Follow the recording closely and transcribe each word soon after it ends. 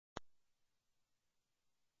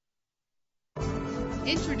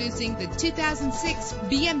Introducing the 2006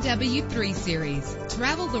 BMW 3 Series.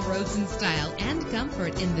 Travel the roads in style and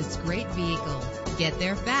comfort in this great vehicle. Get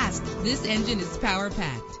there fast. This engine is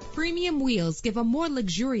power-packed. Premium wheels give a more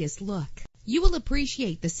luxurious look. You will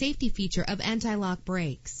appreciate the safety feature of anti-lock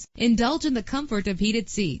brakes. Indulge in the comfort of heated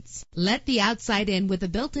seats. Let the outside in with a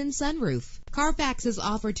built-in sunroof. Carfax is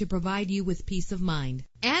offered to provide you with peace of mind.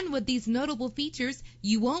 And with these notable features,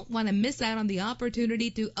 you won't want to miss out on the opportunity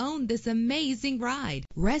to own this amazing ride.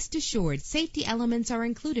 Rest assured, safety elements are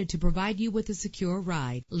included to provide you with a secure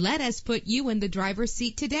ride. Let us put you in the driver's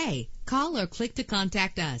seat today. Call or click to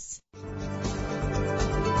contact us.